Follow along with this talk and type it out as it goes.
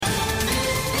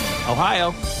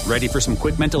Ohio, ready for some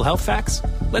quick mental health facts?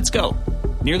 Let's go.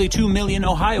 Nearly 2 million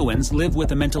Ohioans live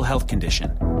with a mental health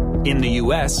condition. In the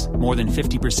U.S., more than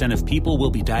 50% of people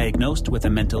will be diagnosed with a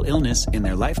mental illness in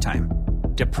their lifetime.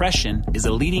 Depression is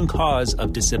a leading cause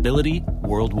of disability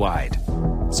worldwide.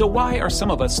 So why are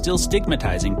some of us still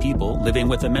stigmatizing people living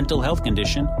with a mental health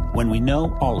condition when we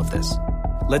know all of this?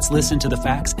 Let's listen to the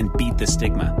facts and beat the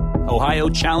stigma. Ohio,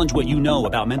 challenge what you know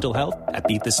about mental health at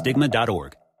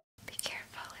beatthestigma.org. Be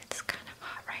careful, it's kind of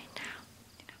hot right now.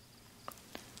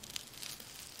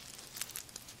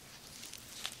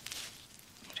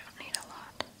 You don't need a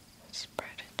lot. Spread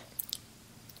it.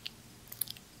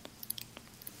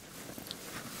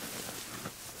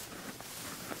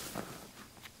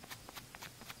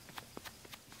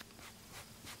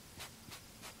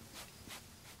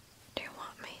 Do you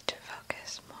want me to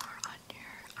focus more on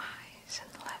your eyes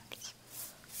and lips?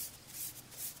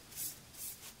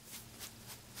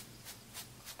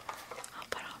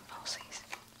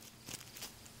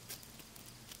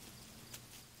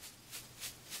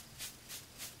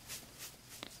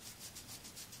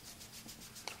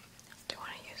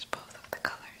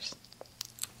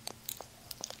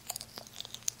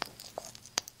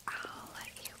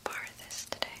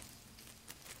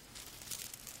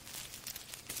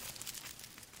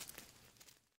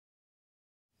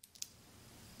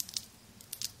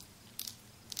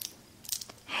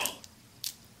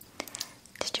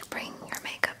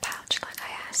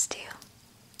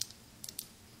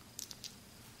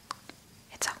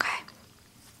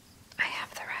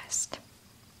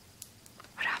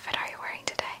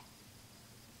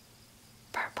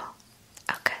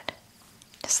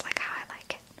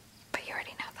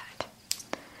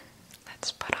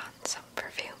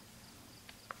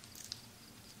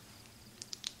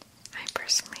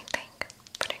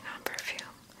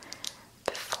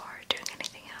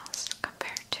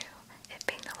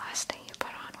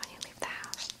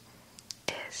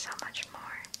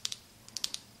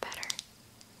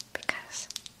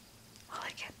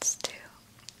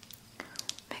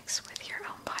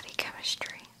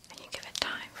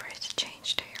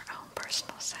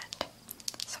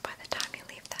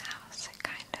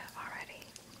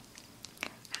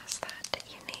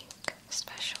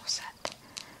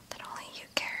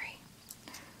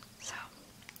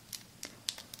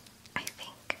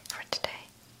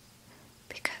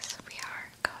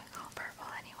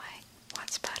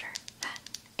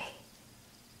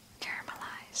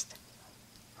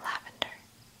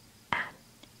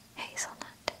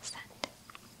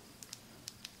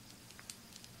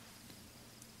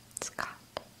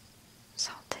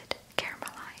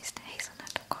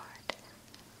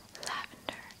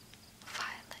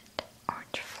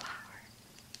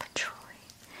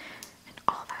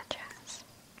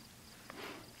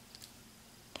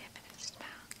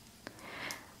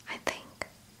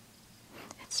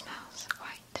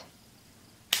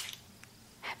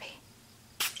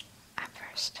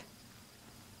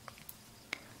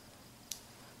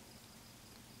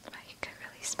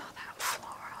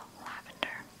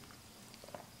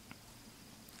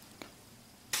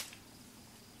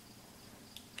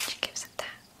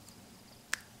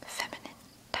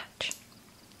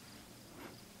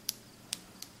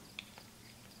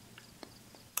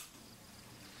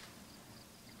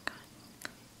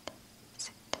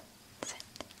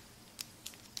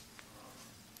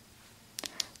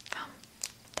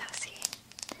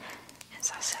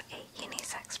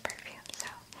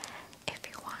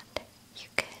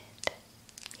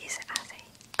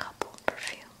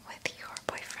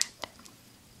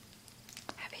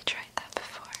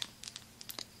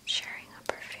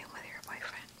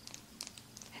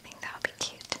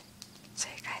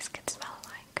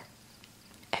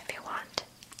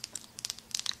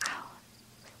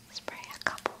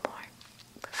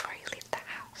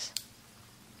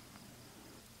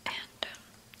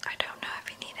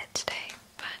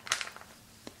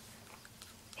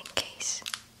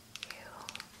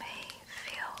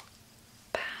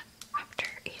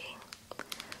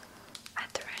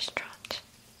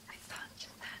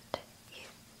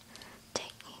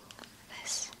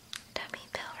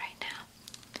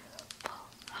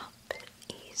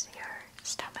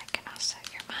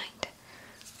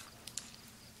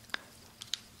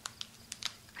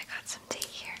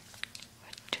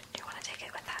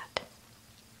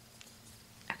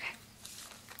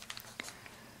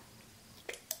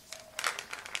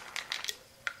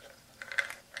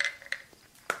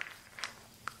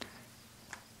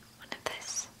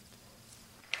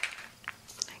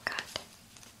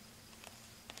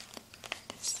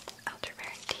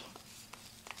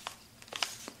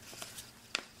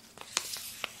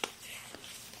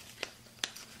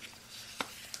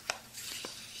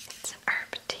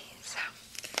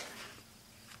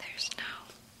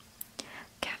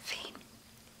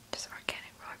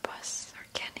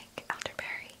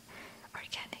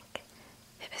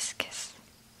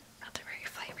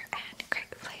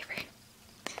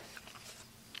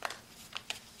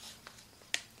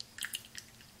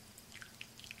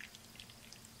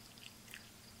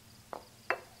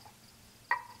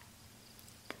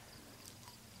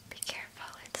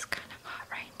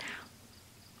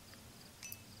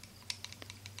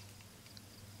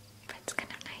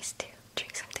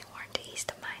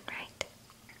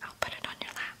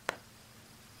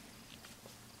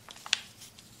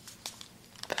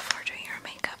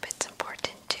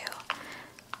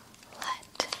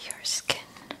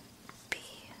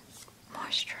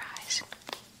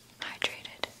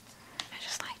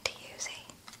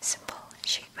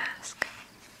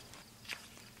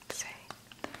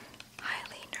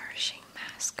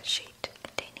 sheet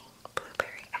containing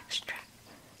blueberry extract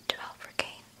to help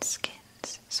regain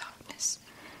skin's softness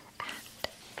and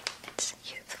its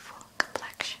youthful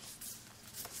complexion.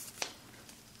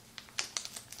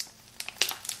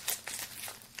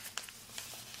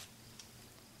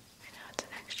 I know it's an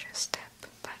extra step,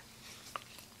 but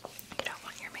you don't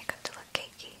want your makeup to look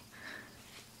cakey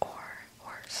or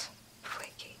worse,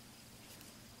 flaky.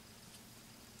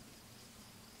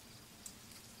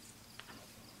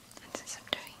 And since I'm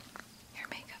doing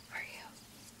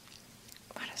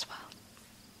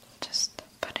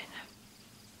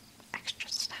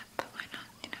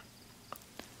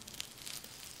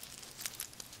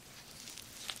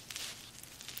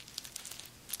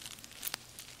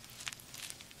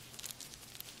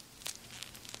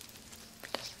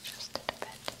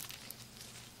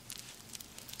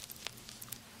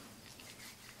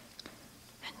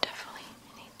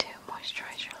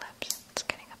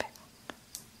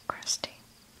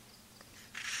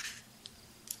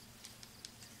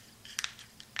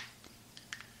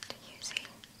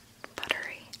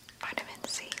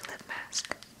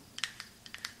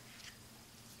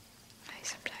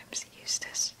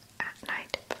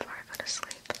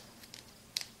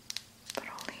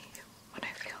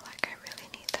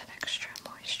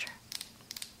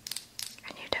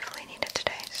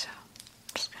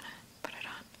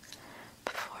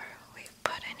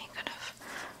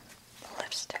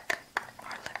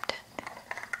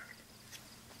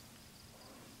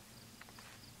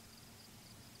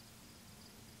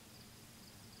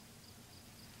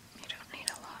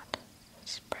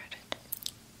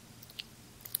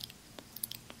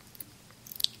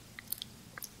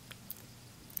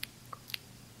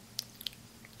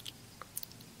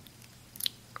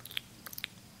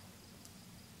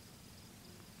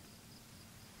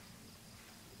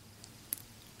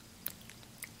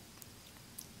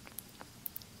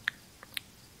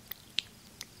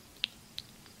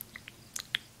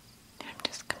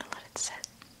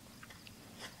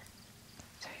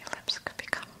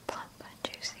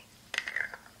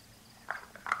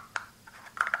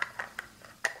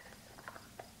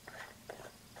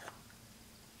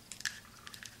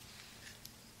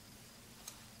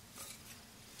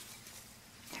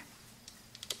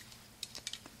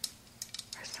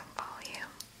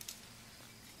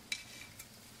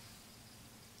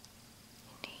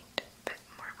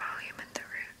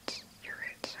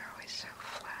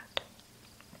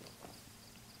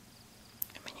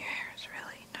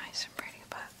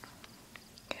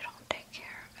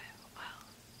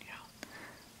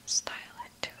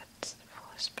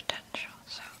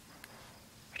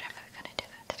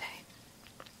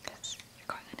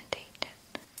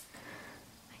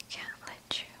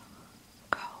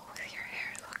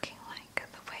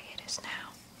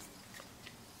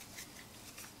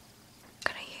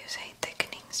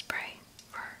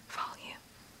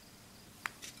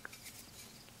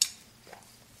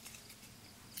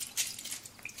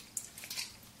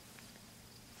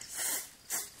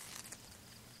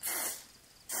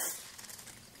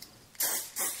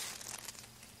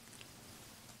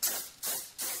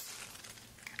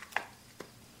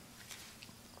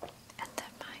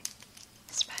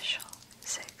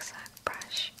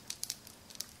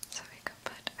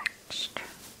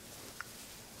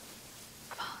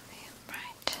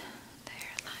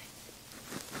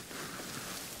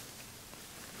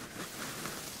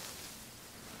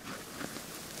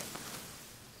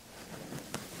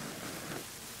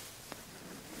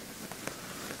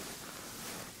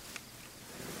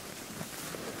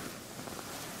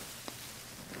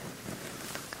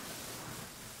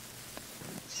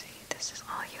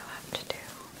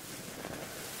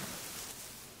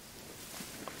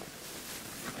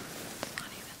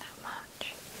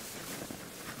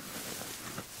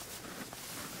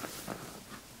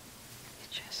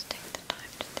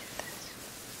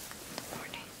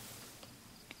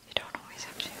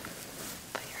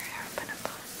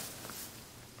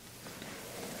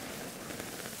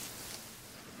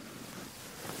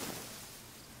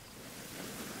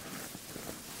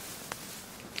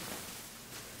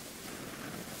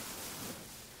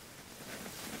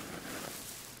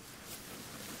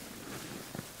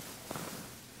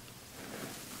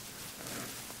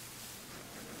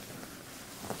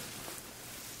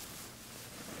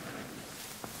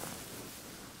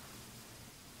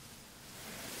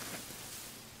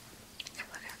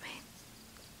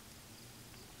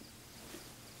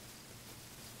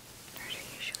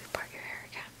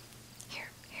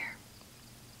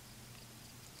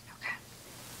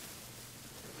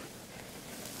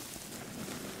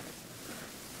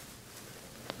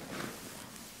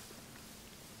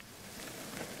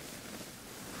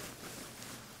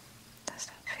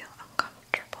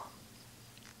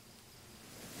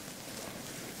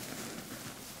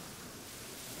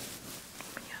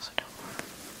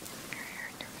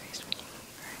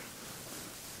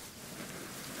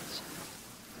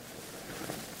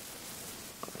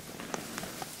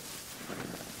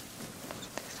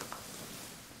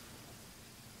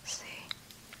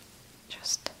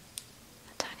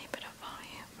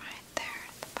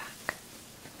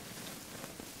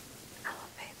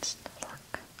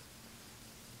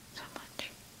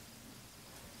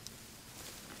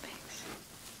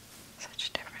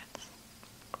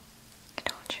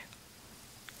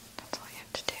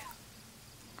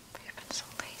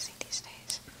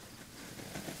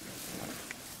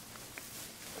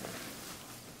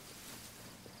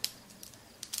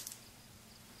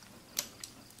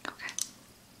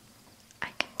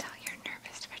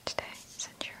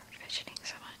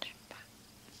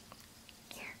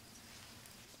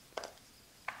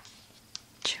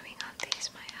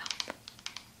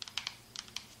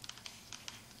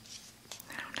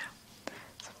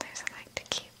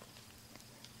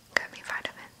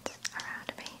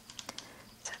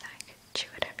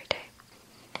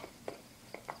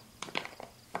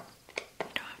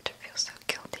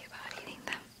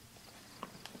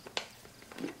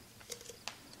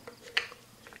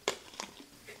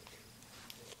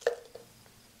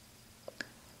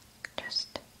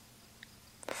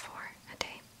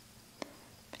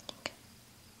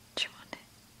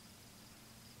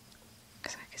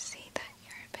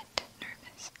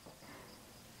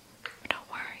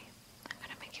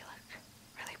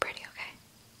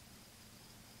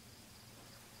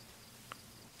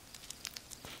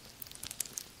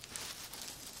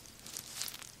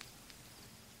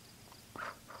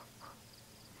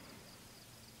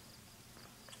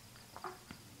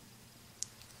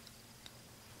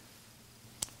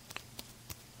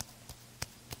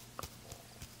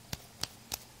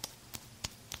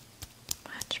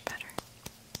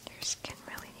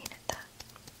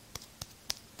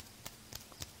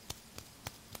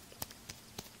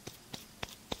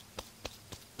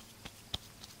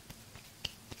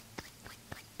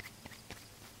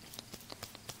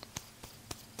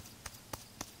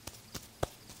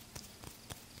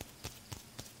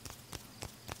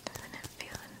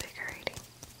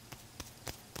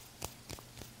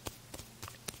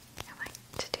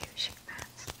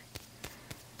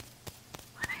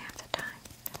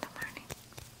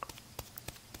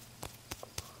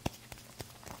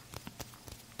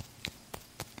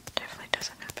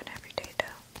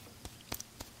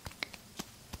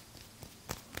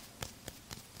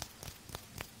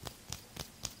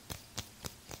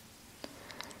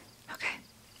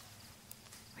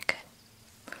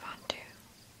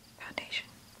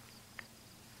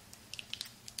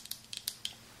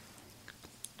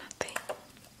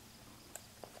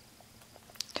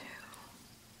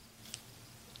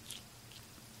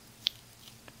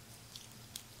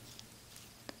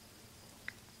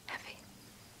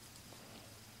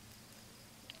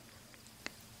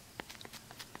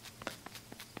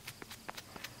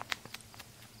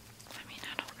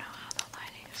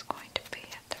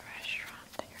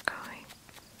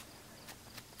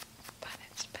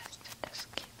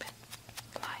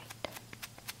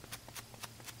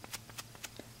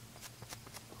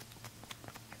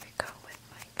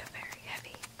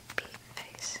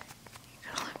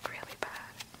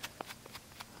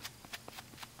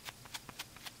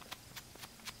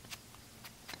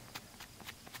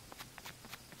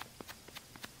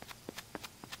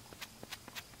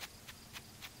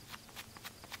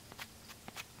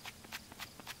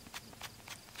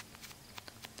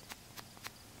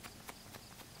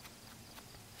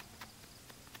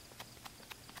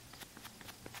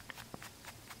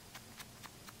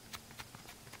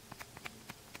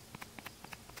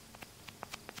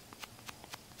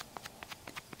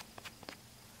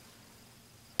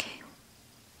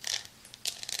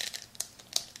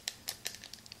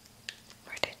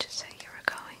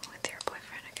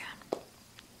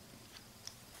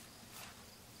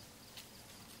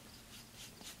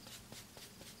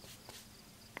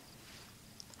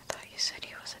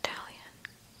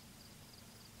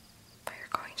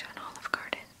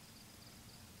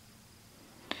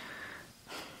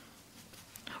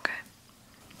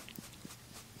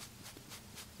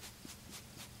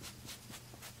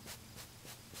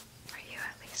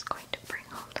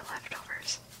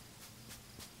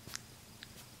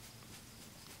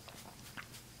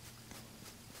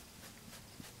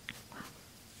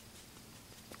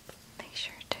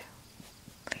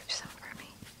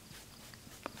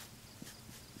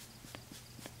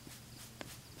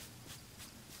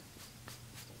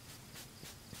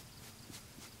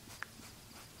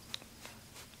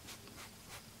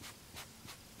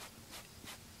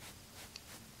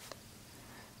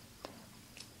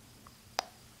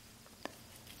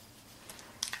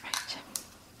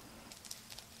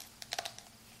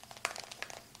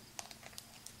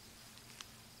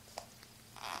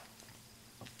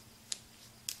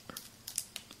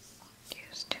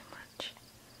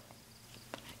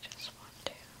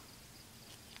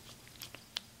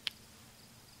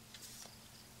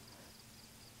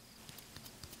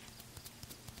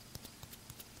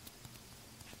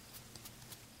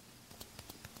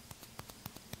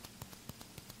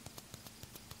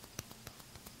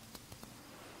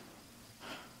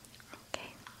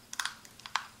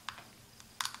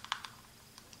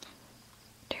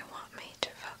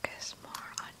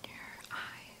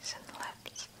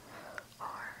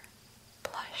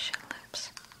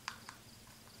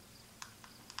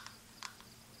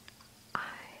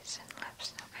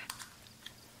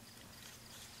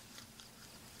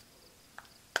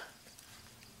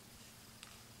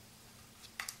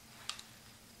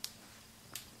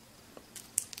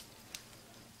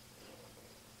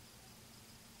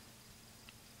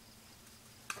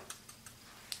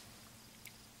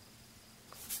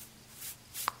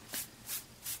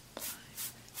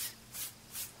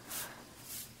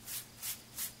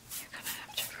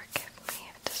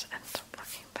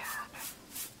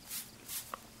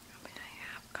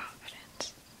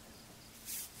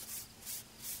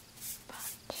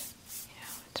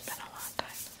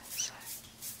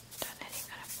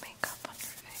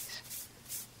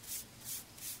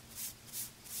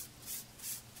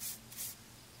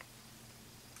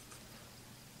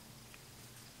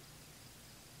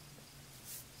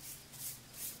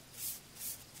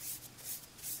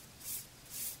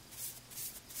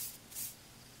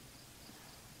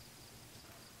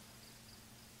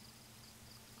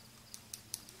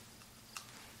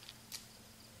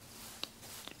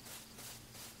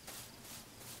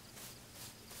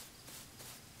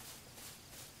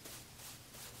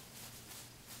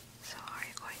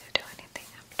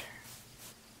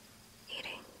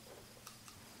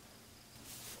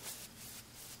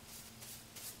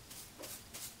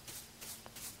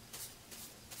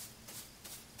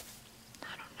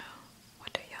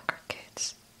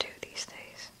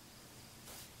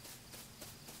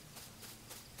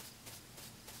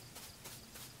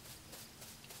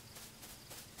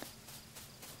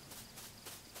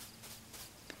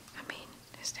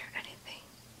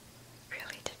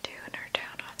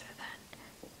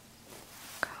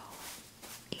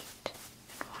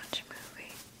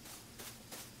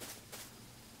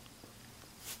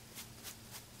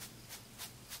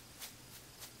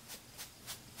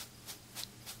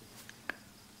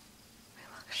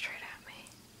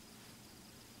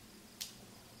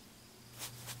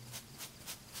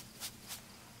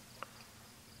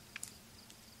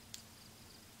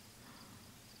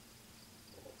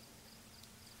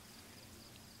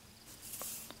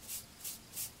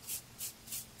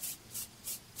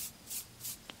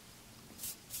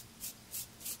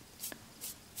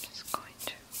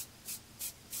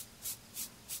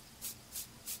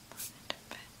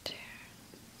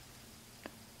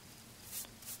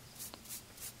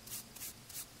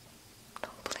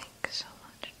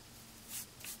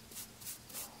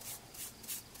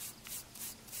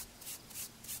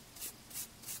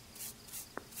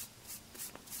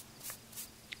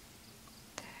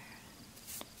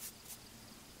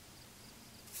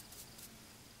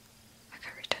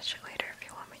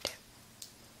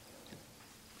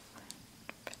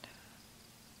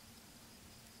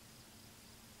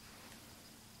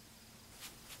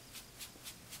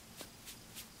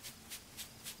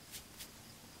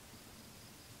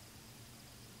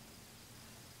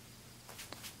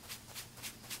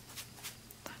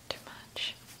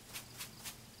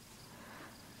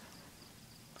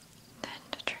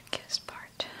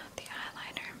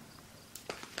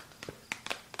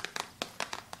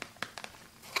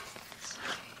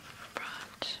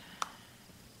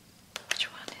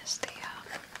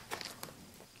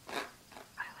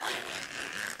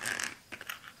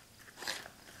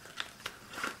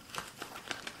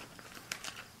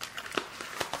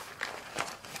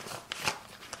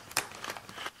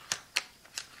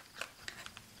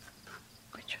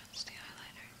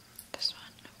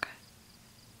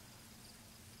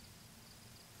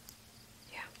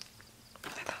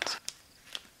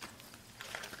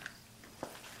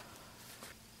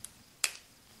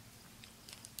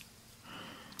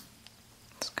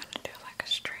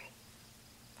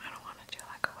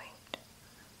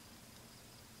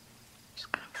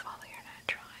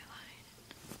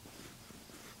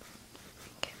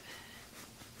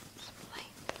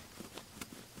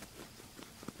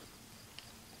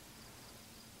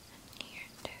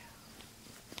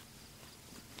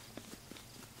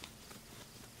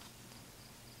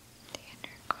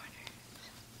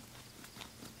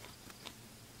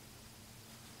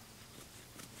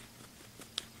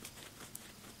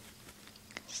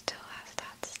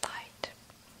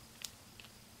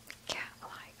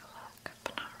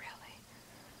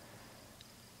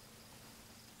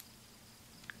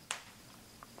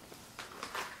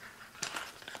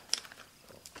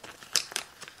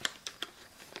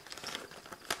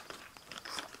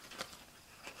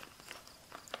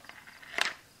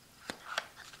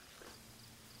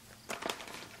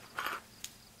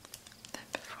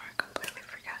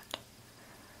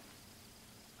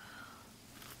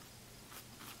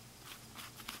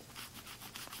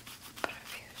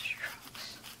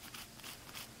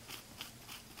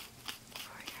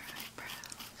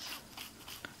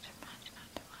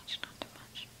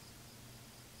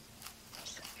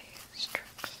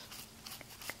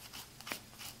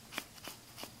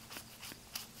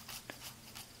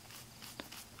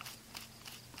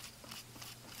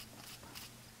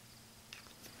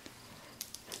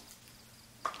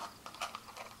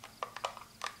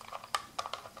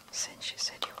since you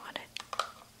said you wanted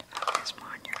to focus more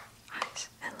on your eyes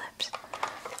and lips,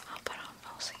 I'll put on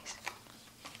falsies.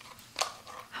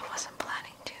 I wasn't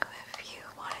planning to if you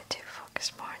wanted to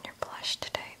focus more on your blush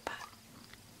today, but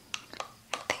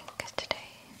I think today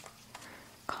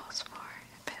calls for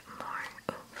a bit more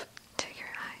oomph to your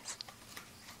eyes.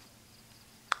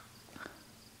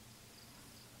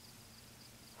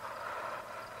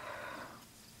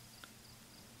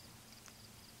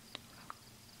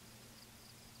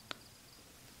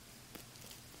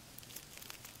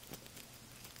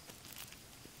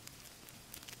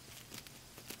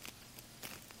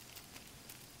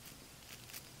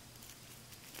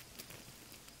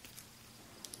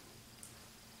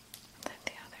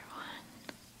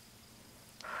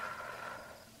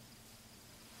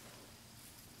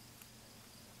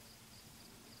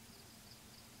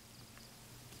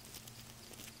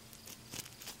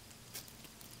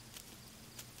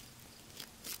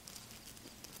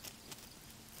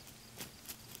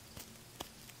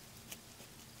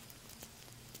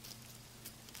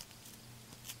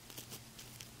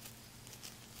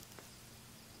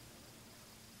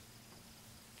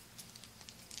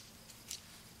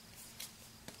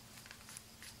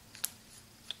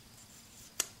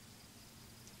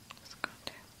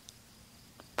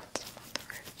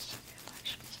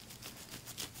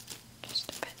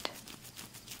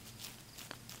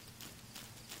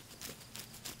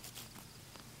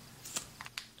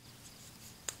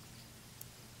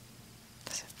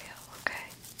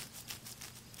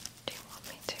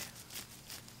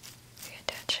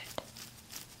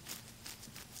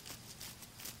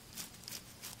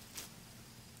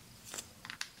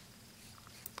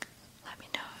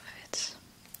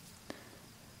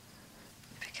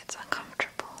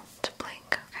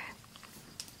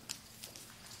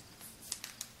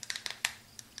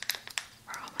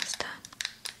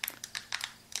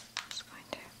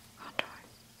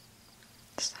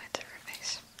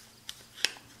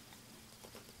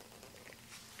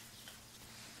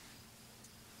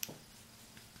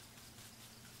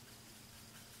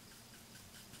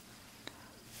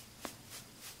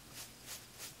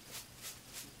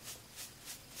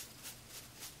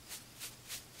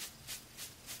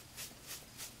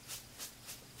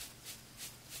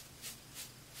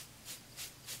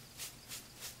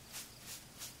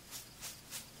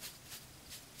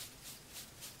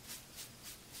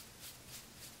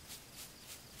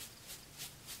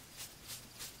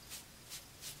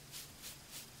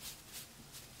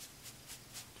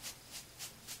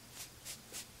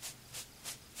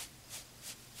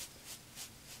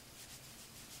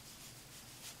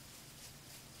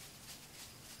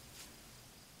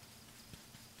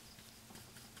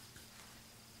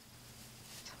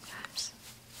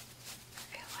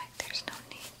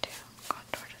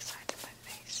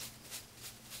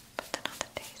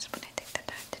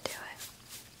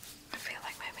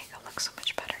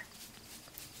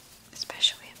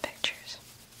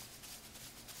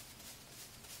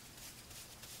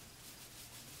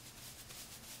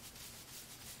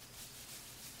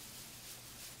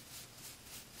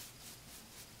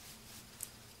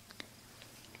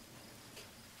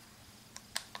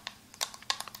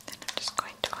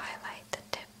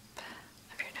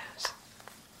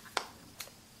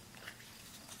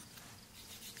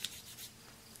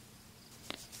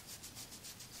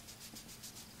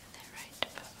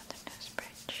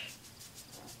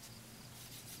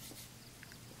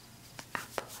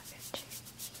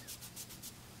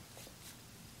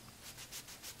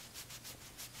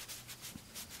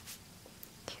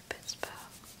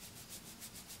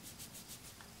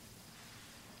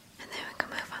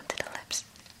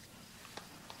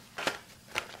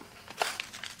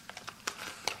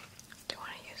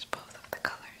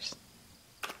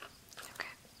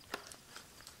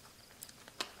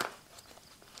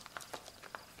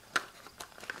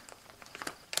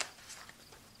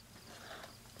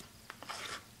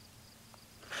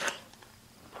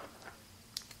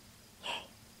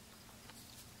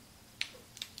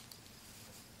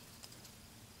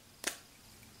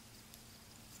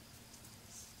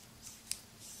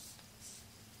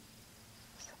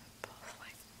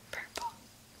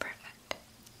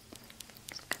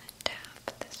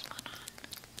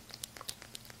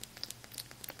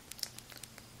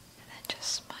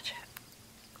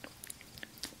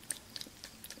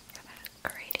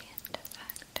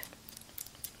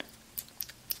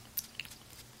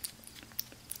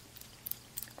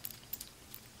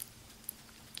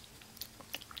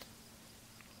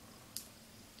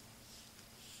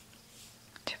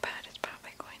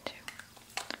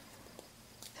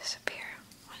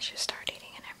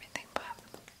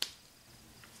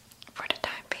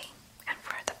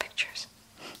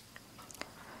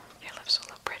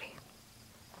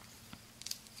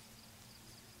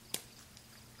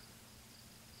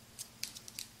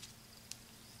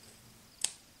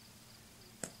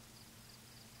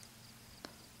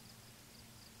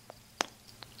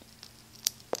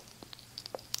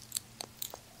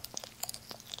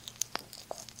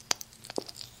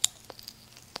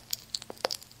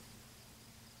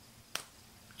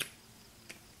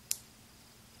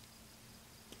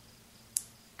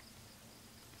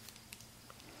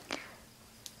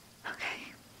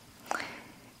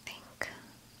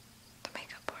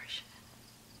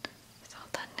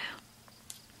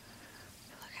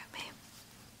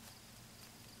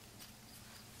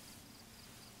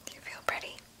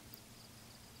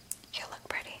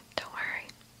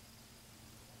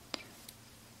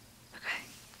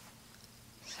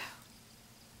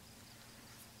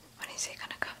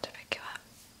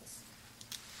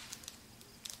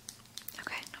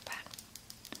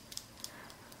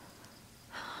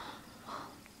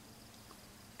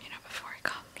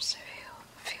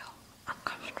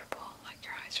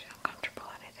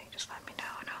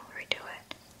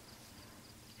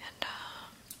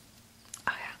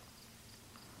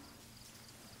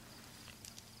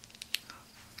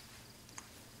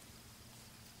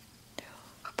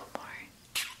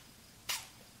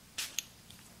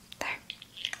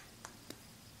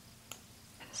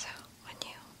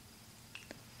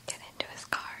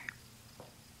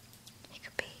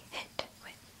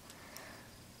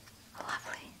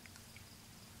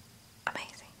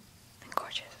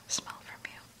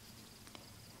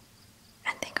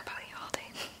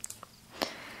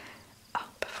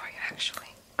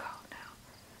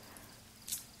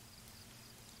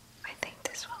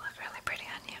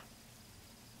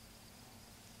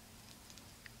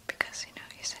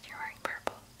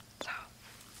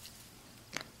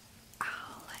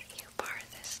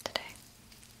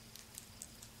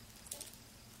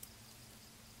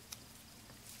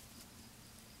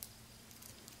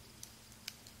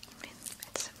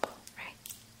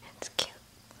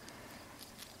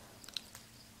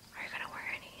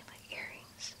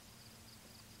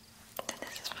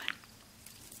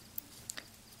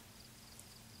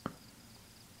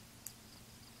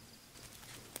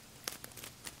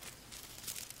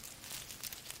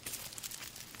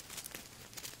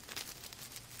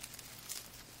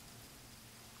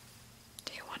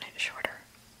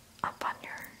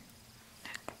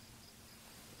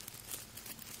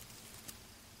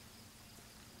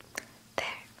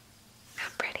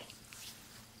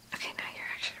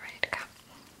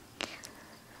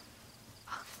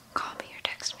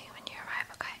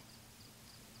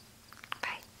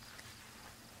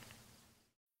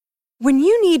 When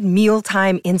you need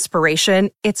mealtime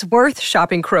inspiration, it's worth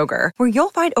shopping Kroger, where you'll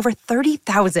find over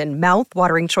 30,000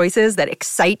 mouth-watering choices that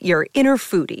excite your inner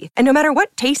foodie. And no matter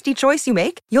what tasty choice you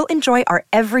make, you'll enjoy our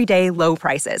everyday low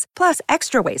prices, plus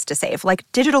extra ways to save, like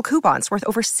digital coupons worth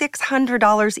over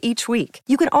 $600 each week.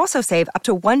 You can also save up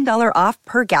to $1 off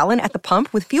per gallon at the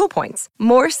pump with fuel points.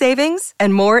 More savings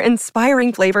and more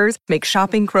inspiring flavors make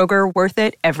shopping Kroger worth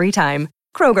it every time.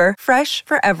 Kroger, fresh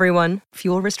for everyone.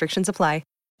 Fuel restrictions apply.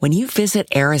 When you visit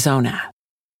Arizona,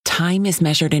 time is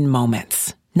measured in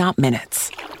moments, not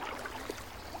minutes.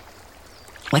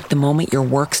 Like the moment your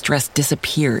work stress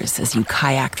disappears as you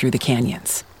kayak through the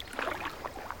canyons.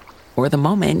 Or the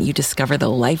moment you discover the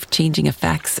life-changing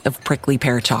effects of prickly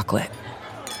pear chocolate.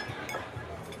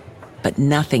 But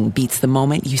nothing beats the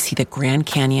moment you see the Grand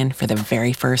Canyon for the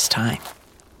very first time.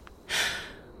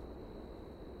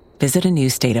 Visit a new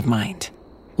state of mind.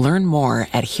 Learn more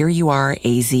at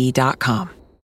hereyouareaz.com.